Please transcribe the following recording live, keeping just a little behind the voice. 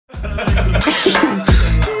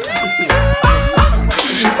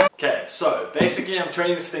so basically I'm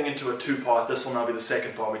turning this thing into a two-part. This will now be the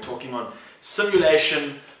second part. We're talking on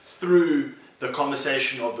simulation through the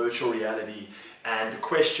conversation of virtual reality. And the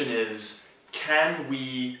question is, can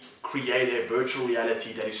we create a virtual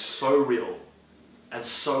reality that is so real and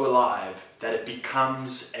so alive that it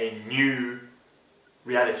becomes a new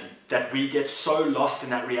reality, that we get so lost in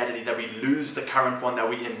that reality that we lose the current one that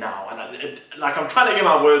we're in now? And I'm trying to get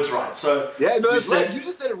my words right. So yeah, no, that's right. You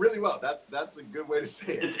just said it really well. That's a good way to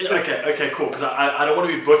say it. Okay, cool. Because I don't want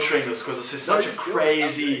to be butchering this, because this is such a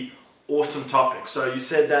crazy, awesome topic. So you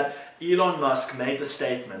said that Elon Musk made the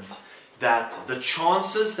statement that the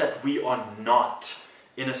chances that we are not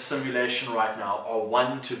in a simulation right now are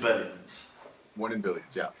 1 to billions. 1 in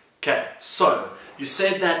billions, yeah. Okay, so you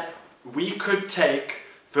said that we could take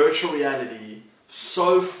virtual reality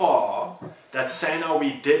so far that, say now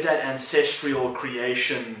we did that ancestral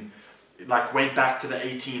creation, like went back to the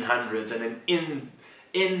 1800s, and then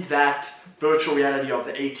in that virtual reality of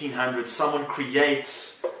the 1800s, someone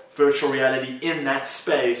creates virtual reality in that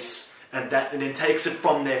space, and then takes it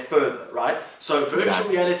from there further, right? So virtual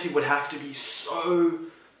reality would have to be so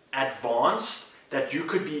advanced that you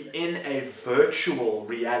could be in a virtual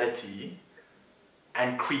reality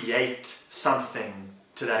and create something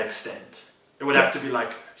to that extent. It would have to be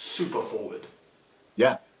like super forward.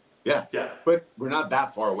 Yeah. But we're not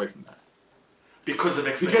that far away from that. Because of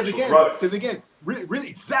exponential growth. Because again, really,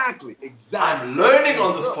 exactly. I'm learning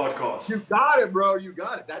on this podcast. You got it, bro. You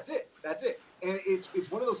got it. That's it. And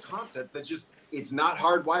it's one of those concepts that just, it's not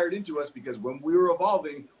hardwired into us, because when we were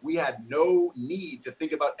evolving, we had no need to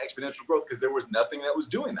think about exponential growth because there was nothing that was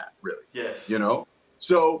doing that, really. Yes. You know?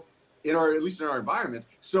 So, at least in our environments.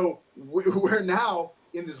 So we're now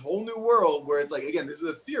in this whole new world where it's like, again, this is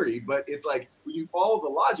a theory, but it's like, when you follow the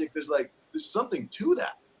logic, there's something to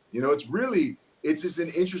that. You know, it's just an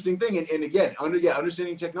interesting thing. And again,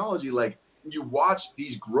 understanding technology, like, you watch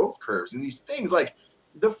these growth curves and these things, like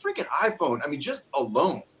the freaking iPhone. I mean, just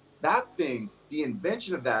alone, that thing, the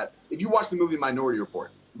invention of that. If you watch the movie Minority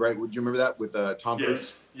Report, right? Would you remember that with Tom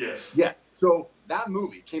Cruise? Yes. Yeah. So that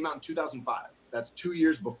movie came out in 2005. That's 2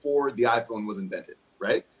 years before the iPhone was invented,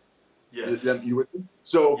 right? Yes. You with me?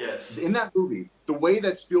 So yes. In that movie, the way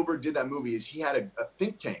that Spielberg did that movie is he had a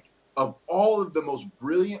think tank of all of the most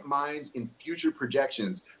brilliant minds in future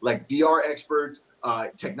projections, like VR experts,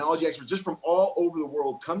 technology experts, just from all over the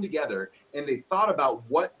world, come together, and they thought about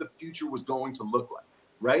what the future was going to look like,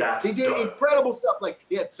 right? They did incredible stuff. Like,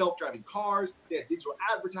 they had self-driving cars, they had digital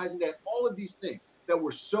advertising, they had all of these things that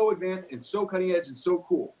were so advanced and so cutting edge and so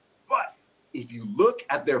cool. But if you look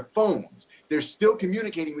at their phones, they're still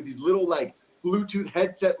communicating with these little, like, Bluetooth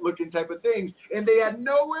headset looking type of things, and they had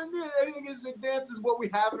nowhere near anything as advanced as what we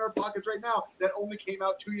have in our pockets right now that only came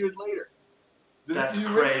out 2 years later. That's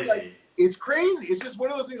crazy. Like, it's crazy. It's just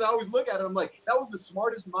one of those things I always look at, and I'm like, that was the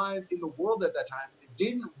smartest minds in the world at that time. They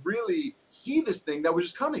didn't really see this thing that was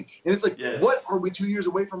just coming. And it's like, what are we 2 years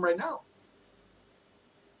away from right now?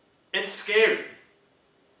 It's scary.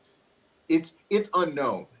 It's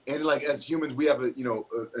unknown. And like, as humans, we have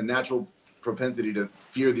a natural propensity to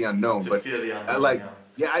fear the unknown. Fear the unknown,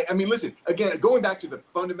 I mean, listen, again, going back to the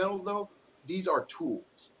fundamentals though, these are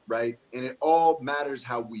tools, right? And it all matters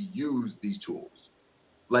how we use these tools.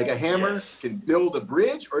 Like, a hammer can build a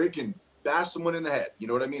bridge, or it can bash someone in the head. You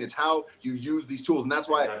know what I mean? It's how you use these tools. And that's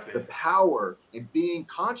why the power, and being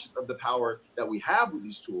conscious of the power that we have with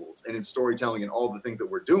these tools and in storytelling and all the things that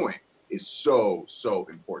we're doing, is so, so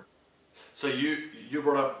important. So you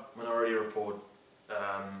brought up Minority Report,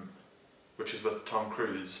 which is with Tom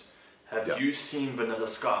Cruise. Have you seen Vanilla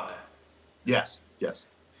Sky? Yes.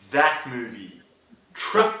 That movie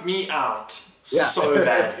tripped me out so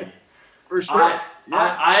badly. For sure.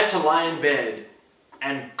 I had to lie in bed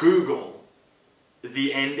and Google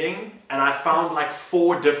the ending, and I found like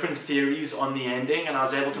 4 different theories on the ending, and I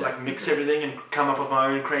was able to like mix everything and come up with my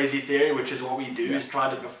own crazy theory, which is what we do, is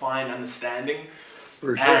try to define understanding.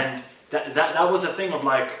 For sure. And that was a thing of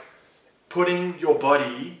like putting your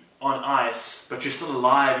body on ice, but you're still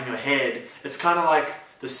alive in your head. It's kind of like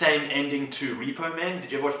the same ending to Repo Man.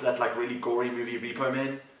 Did you ever watch that like really gory movie, Repo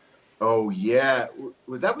Man? Oh yeah,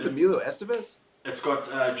 was that with Emilio Estevez? It's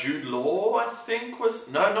got Jude Law, I think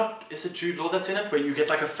is it Jude Law that's in it? Where you get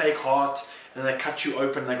like a fake heart, and they cut you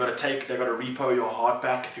open, and they got to repo your heart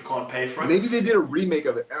back if you can't pay for it. Maybe they did a remake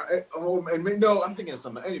of it. No, I'm thinking of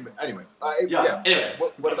something. Anyway. Anyway.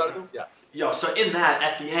 What about it? Yeah, so in that,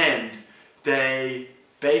 at the end, they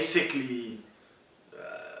basically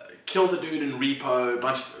kill the dude in Repo, a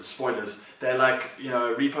bunch of spoilers. They like,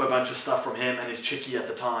 Repo a bunch of stuff from him and his chickie at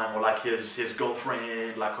the time, or like his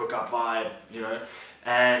girlfriend, like hookup vibe,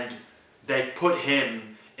 and they put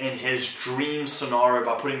him in his dream scenario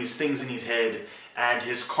by putting these things in his head, and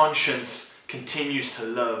his conscience continues to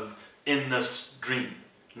live in this dream.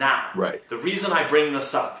 Now, the reason I bring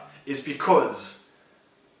this up is because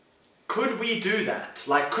could we do that?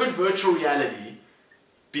 Like, could virtual reality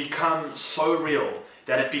become so real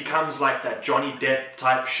that it becomes like that Johnny Depp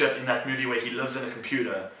type shit in that movie where he lives in a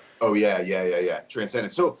computer? Oh, yeah.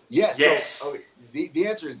 Transcendence. So, yes. Yes. So, the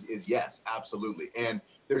answer is yes, absolutely. And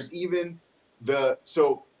there's even the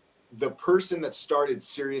person that started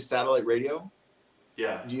Sirius Satellite Radio,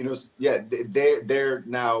 they're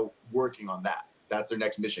now working on that. That's their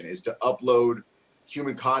next mission, is to upload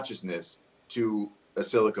human consciousness to a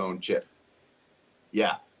silicone chip.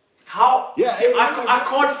 Yeah. How? Yeah. See, I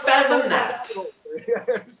can't fathom that.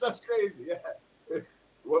 It's such crazy. Yeah.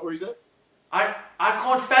 What were you saying? I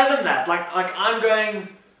can't fathom that.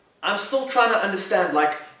 I'm still trying to understand,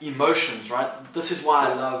 like, emotions, right? This is why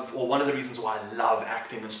I love, or one of the reasons why I love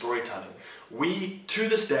acting and storytelling. We, to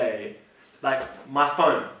this day, like, my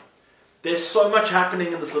phone, there's so much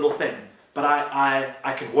happening in this little thing, but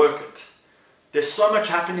I can work it. There's so much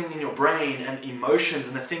happening in your brain and emotions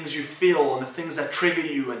and the things you feel and the things that trigger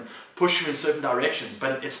you and push you in certain directions,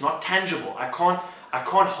 but it's not tangible. I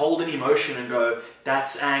can't hold an emotion and go,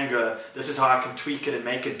 that's anger, this is how I can tweak it and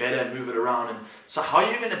make it better and move it around. And so how are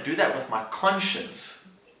you going to do that with my conscience?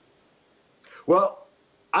 Well,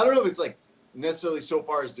 I don't know if it's like necessarily so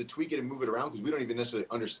far as to tweak it and move it around, because we don't even necessarily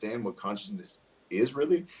understand what consciousness is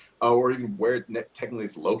really, or even where technically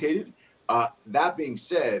it's located. That being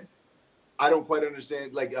said, I don't quite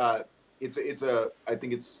understand. Like, I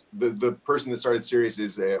think it's the person that started Sirius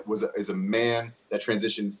is a man that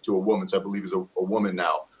transitioned to a woman. So I believe is a woman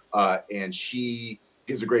now, and she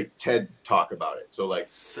gives a great TED talk about it. So like,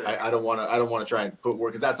 I don't want to try and put word,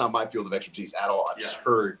 because that's not my field of expertise at all. I've just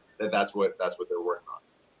heard that's what they're working on.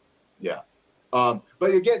 Yeah.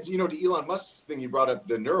 But again, to Elon Musk's thing, you brought up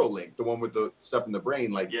the Neuralink, the one with the stuff in the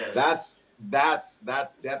brain. Like, that's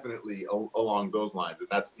definitely along those lines. And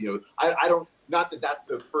that's, I don't, not that that's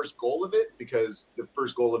the first goal of it, because the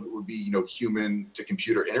first goal of it would be, human to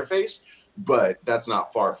computer interface, but that's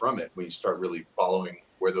not far from it when you start really following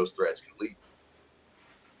where those threads can lead.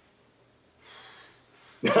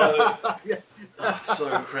 So, that's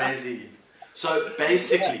so crazy. So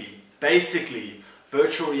basically,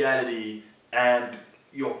 virtual reality and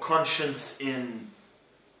your conscience in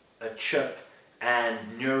a chip and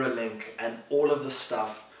Neuralink and all of the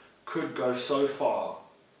stuff could go so far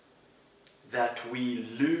that we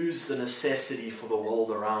lose the necessity for the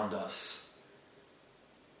world around us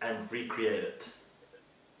and recreate it.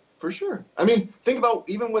 For sure. I mean, think about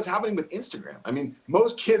even what's happening with Instagram. I mean,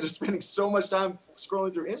 most kids are spending so much time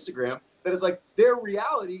scrolling through Instagram that it's like their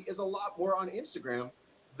reality is a lot more on Instagram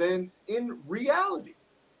than in reality.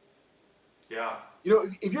 Yeah.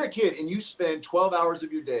 If you're a kid and you spend 12 hours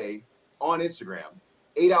of your day on Instagram,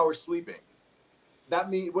 8 hours sleeping,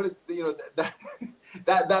 that means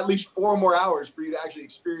that leaves 4 more hours for you to actually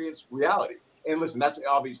experience reality. And listen, that's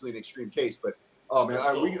obviously an extreme case, but oh man,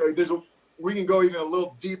 we can go even a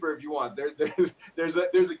little deeper if you want. There's a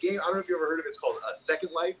game, I don't know if you ever heard of it. It's called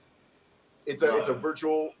Second Life. It's a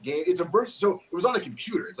virtual game. So it was on a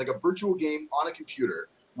computer. It's like a virtual game on a computer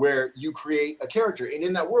where you create a character, and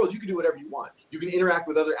in that world you can do whatever you want. You can interact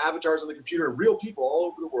with other avatars on the computer, real people all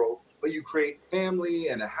over the world, but you create family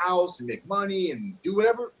and a house and make money and do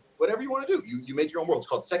whatever you want to do. You make your own world. It's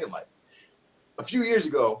called Second Life. A few years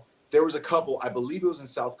ago, there was a couple, I believe it was in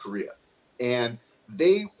South Korea, and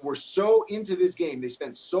they were so into this game, they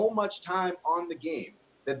spent so much time on the game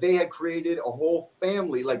that they had created a whole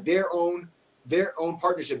family, like their own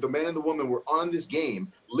partnership. The man and the woman were on this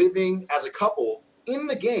game, living as a couple in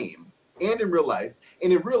the game and in real life.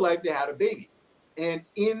 And in real life, they had a baby. And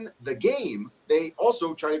in the game, they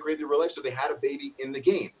also tried to create the real life, so they had a baby in the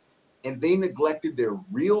game. And they neglected their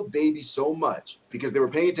real baby so much because they were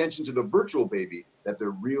paying attention to the virtual baby that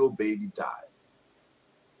their real baby died.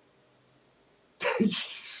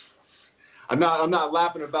 I'm not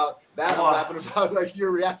laughing about that. I'm laughing about like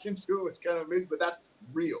your reaction to it. It's kind of amazing, but that's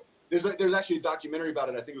real. There's actually a documentary about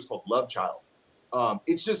it. I think it was called Love Child.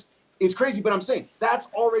 It's crazy, but I'm saying that's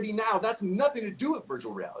already now. That's nothing to do with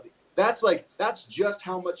virtual reality. That's just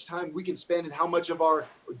how much time we can spend and how much of our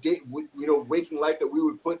day, waking life that we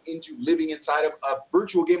would put into living inside of a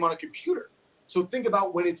virtual game on a computer. So think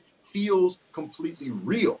about when it feels completely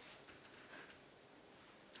real.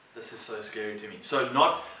 This is so scary to me. So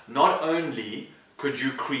not only could you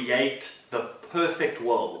create the perfect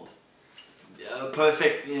world,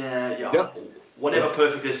 whatever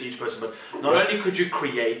perfect is to each person, but not only could you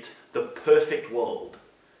create the perfect world,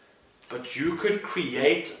 but you could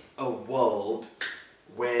create a world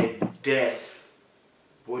where death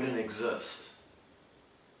wouldn't exist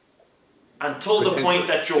until the point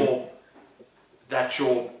that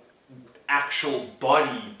your actual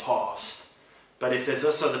body passed. But if there's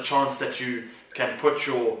also the chance that you can put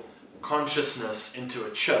your consciousness into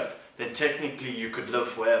a chip, then technically you could live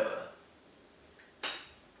forever.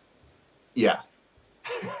 Yeah.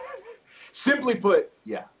 Simply put,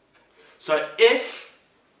 yeah. So if,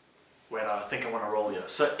 wait, I think I want to roll here.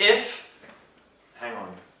 So if, hang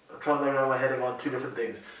on, I'm trying to remember my head on two different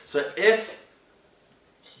things. So if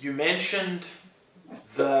you mentioned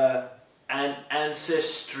the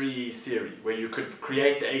ancestry theory, where you could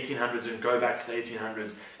create the 1800s and go back to the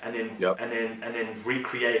 1800s, and then and then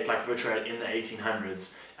recreate like virtual reality in the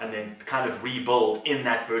 1800s, and then kind of rebuild in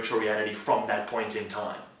that virtual reality from that point in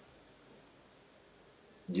time.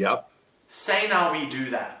 Yep. Say now we do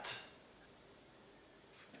that.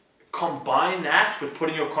 Combine that with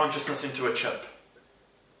putting your consciousness into a chip.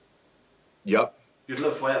 Yep. You'd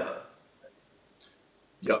live forever.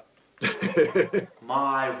 Yep.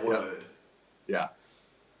 My word. Yeah.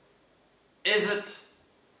 Is it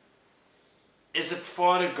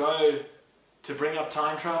far to go to bring up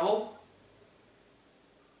time travel?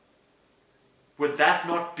 Would that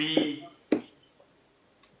not be...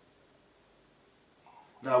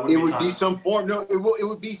 No, it would be some form. No, it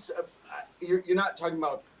would be. You're not talking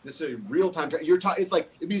about necessarily real time travel. It's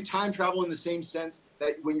like it'd be time travel in the same sense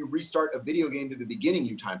that when you restart a video game to the beginning,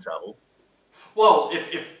 you time travel. Well,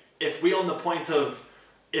 if we're on the point of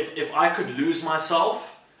if I could lose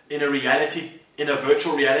myself in a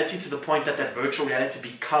virtual reality to the point that virtual reality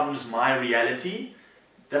becomes my reality,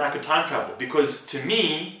 then I could time travel. Because to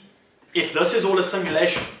me, if this is all a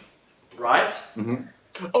simulation, right? Mm-hmm.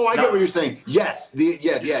 Oh, I get what you're saying. Yes. You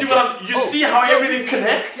see how everything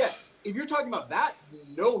connects? Yeah. If you're talking about that,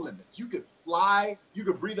 no limits. You could fly, you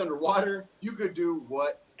could breathe underwater, you could do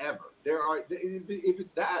whatever. If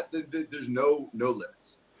it's that, there's no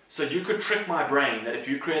limits. So you could trick my brain that if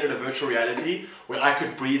you created a virtual reality where I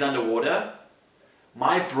could breathe underwater,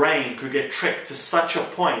 my brain could get tricked to such a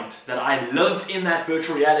point that I live in that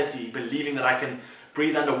virtual reality believing that I can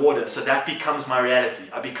breathe underwater, so that becomes my reality.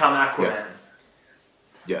 I become Aquaman.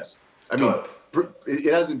 Yes. I mean,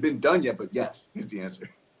 it hasn't been done yet, but yes, is the answer.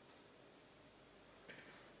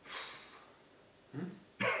 You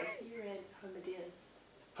read Homodeus.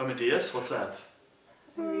 Homodeus? What's that?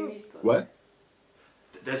 Hariri's book. What?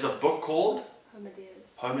 There's a book called?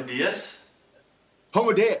 Homodeus.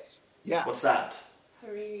 Homodeus? Yeah. What's that?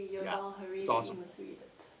 Hariri, Yuval Hariri. It's awesome. You must read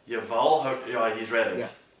it. Yeah, he's read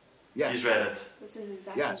it. Yeah. He's read it. This is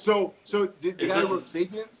exactly. Yeah. So the guy who wrote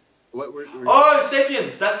 *Sapiens*. Oh,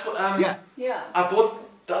 *Sapiens*. That's what. Yeah. I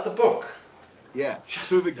bought the other book. Yeah.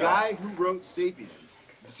 So the guy who wrote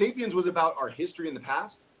 *Sapiens* was about our history in the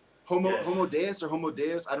past. Homo Deus or Homo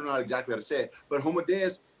Deus, I don't know exactly how to say it, but Homo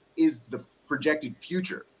Deus is the projected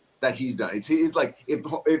future that he's done. It's like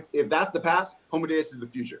if that's the past, Homo Deus is the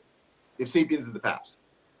future. If *Sapiens* is the past.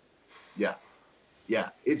 Yeah.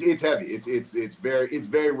 Yeah. It's heavy. It's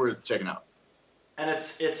very worth checking out. And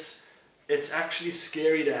it's actually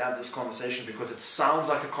scary to have this conversation because it sounds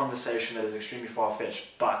like a conversation that is extremely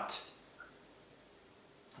far-fetched, but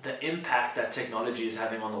the impact that technology is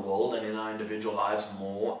having on the world and in our individual lives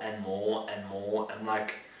more and more and more, and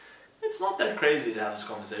like, it's not that crazy to have this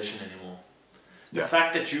conversation anymore. The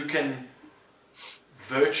fact that you can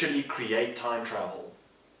virtually create time travel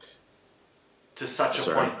to such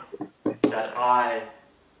a point that I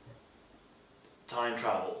time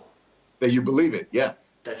travel. That you believe it, yeah.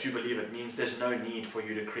 That you believe it means there's no need for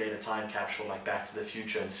you to create a time capsule like Back to the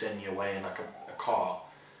Future and send me away in like a car,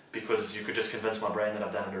 because you could just convince my brain that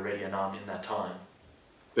I've done it already and now I'm in that time.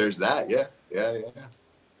 There's that, yeah.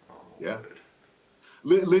 Oh, yeah.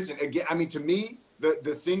 Listen, again, I mean, to me,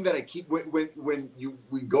 the thing that I keep when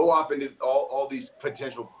we go off into all these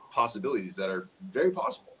potential possibilities that are very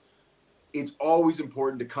possible, it's always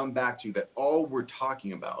important to come back to that all we're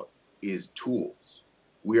talking about is tools.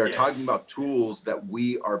 We are talking about tools that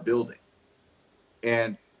we are building.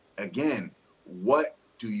 And again, what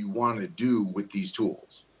do you want to do with these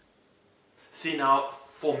tools? See, now,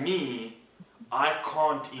 for me, I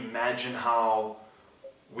can't imagine how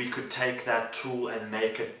we could take that tool and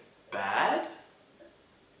make it bad.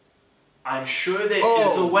 I'm sure there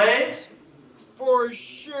is a way. For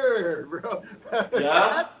sure, bro.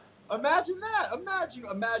 Yeah? Imagine that.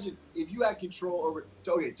 Imagine if you had control over.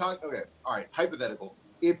 All right. Hypothetical.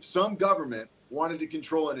 If some government wanted to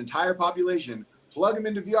control an entire population, plug them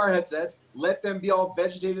into VR headsets, let them be all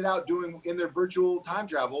vegetated out doing in their virtual time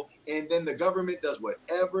travel, and then the government does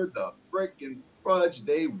whatever the frickin' fudge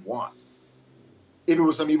they want. if it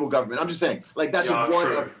was some evil government. I'm just saying, like, that's just one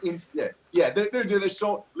true. of they're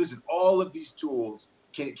so, listen, all of these tools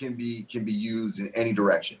can be used in any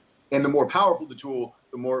direction, and the more powerful the tool,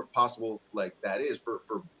 the more possible like that is for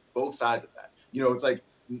both sides of that. You know, it's like,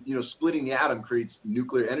 you know, splitting the atom creates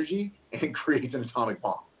nuclear energy and creates an atomic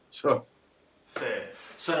bomb. So fair.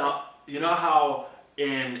 So now, you know how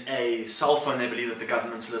in a cell phone they believe that the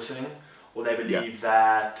government's listening, or they believe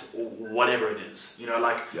that whatever it is, you know,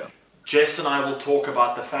 like Jess and I will talk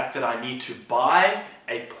about the fact that I need to buy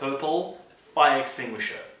a purple fire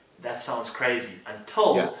extinguisher. That sounds crazy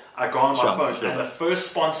until I go on my phone and the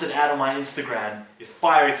first sponsored ad on my Instagram is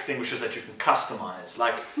fire extinguishers that you can customize.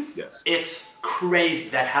 Like, it's crazy.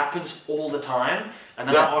 That happens all the time. And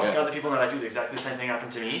then I ask other people, and I do exactly the same thing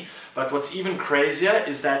happen to me. But what's even crazier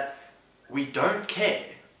is that we don't care.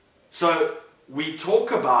 So we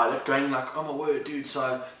talk about it going like, oh my word, dude,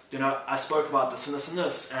 so, you know, I spoke about this and this and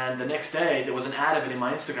this, and the next day there was an ad of it in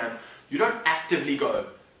my Instagram. You don't actively go,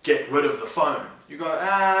 get rid of the phone. You go,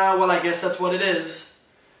 well, I guess that's what it is.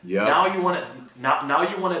 Yeah. Now you want to now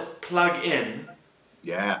you want to plug in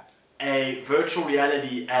a virtual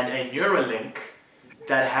reality and a Neuralink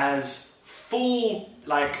that has full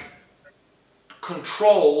like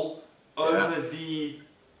control over the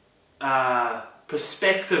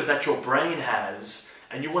perspective that your brain has,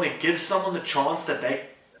 and you want to give someone the chance that they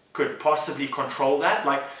could possibly control that.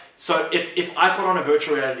 Like, so if I put on a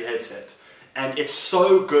virtual reality headset and it's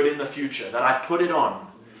so good in the future that I put it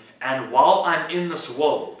on, and while I'm in this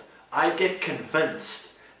world, I get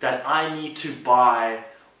convinced that I need to buy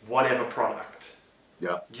whatever product.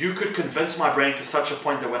 Yeah. You could convince my brain to such a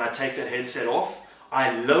point that when I take that headset off,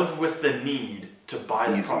 I live with the need to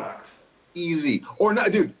buy the product. Easy. Or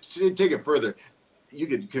not, dude, take it further. You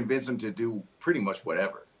could convince them to do pretty much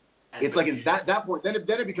whatever. And it's like at that point, then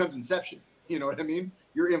it becomes Inception. You know what I mean?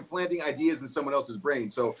 You're implanting ideas in someone else's brain.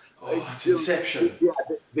 So it's Inception.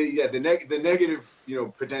 The negative, you know,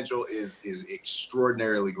 potential is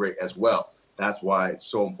extraordinarily great as well. That's why it's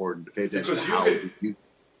so important to pay attention to how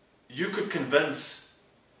you could convince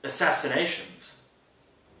assassinations.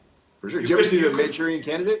 For sure. Did you ever see The Manchurian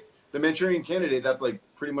Candidate? The Manchurian Candidate, that's like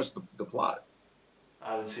pretty much the plot.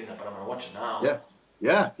 I haven't seen that, but I'm going to watch it now.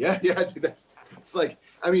 Yeah. Dude, it's like,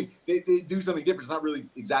 I mean, they do something different. It's not really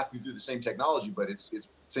exactly through the same technology, but it's the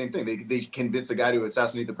same thing. They convince the guy to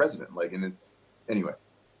assassinate the president. Like, and anyway,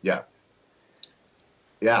 yeah.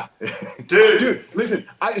 Dude, listen.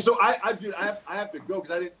 I have to go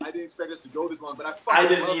because I didn't expect us to go this long, but I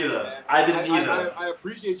didn't either. I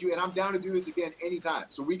appreciate you, and I'm down to do this again anytime.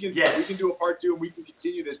 So we can do a part 2 and we can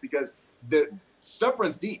continue this because the stuff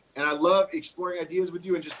runs deep, and I love exploring ideas with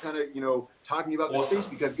you and just kind of, you know, talking about this space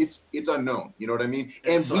because it's unknown. You know what I mean?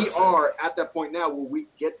 And we are at that point now where we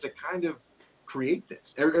get to kind of create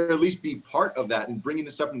this, or at least be part of that, and bringing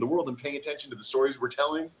this stuff into the world and paying attention to the stories we're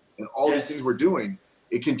telling and all these things we're doing.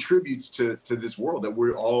 It contributes to this world that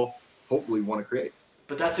we all hopefully want to create.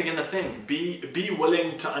 But that's again the thing. Be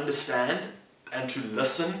willing to understand and to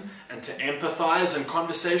listen and to empathize, and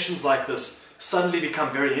conversations like this suddenly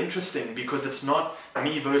become very interesting because it's not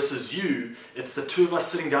me versus you. It's the two of us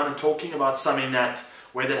sitting down and talking about something that,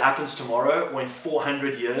 whether it happens tomorrow or in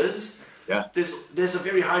 400 years, there's a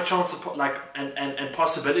very high chance of and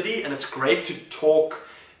possibility, and it's great to talk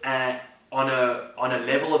on a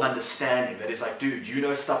level of understanding that is like, dude, you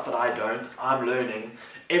know stuff that I don't. I'm learning.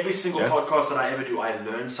 Every single podcast that I ever do, I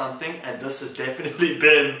learn something, and this has definitely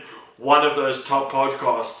been one of those top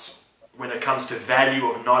podcasts when it comes to value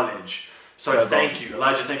of knowledge. So thank you,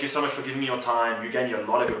 Elijah. Thank you so much for giving me your time. You gave me a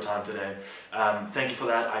lot of your time today. Thank you for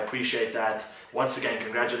that. I appreciate that. Once again,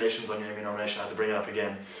 congratulations on your Emmy nomination. I have to bring it up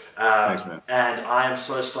again. Thanks, man. And I am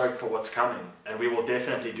so stoked for what's coming. And we will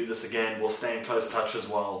definitely do this again. We'll stay in close touch as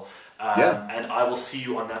well. And I will see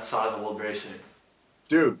you on that side of the world very soon.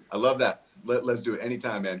 Dude, I love that. Let's do it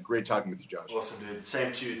anytime, man. Great talking with you, Josh. Awesome, dude.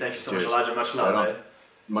 Same to you. Thank you so much, Elijah. Much love, man.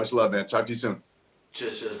 Much love, man. Talk to you soon.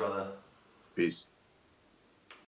 Cheers, brother. Peace.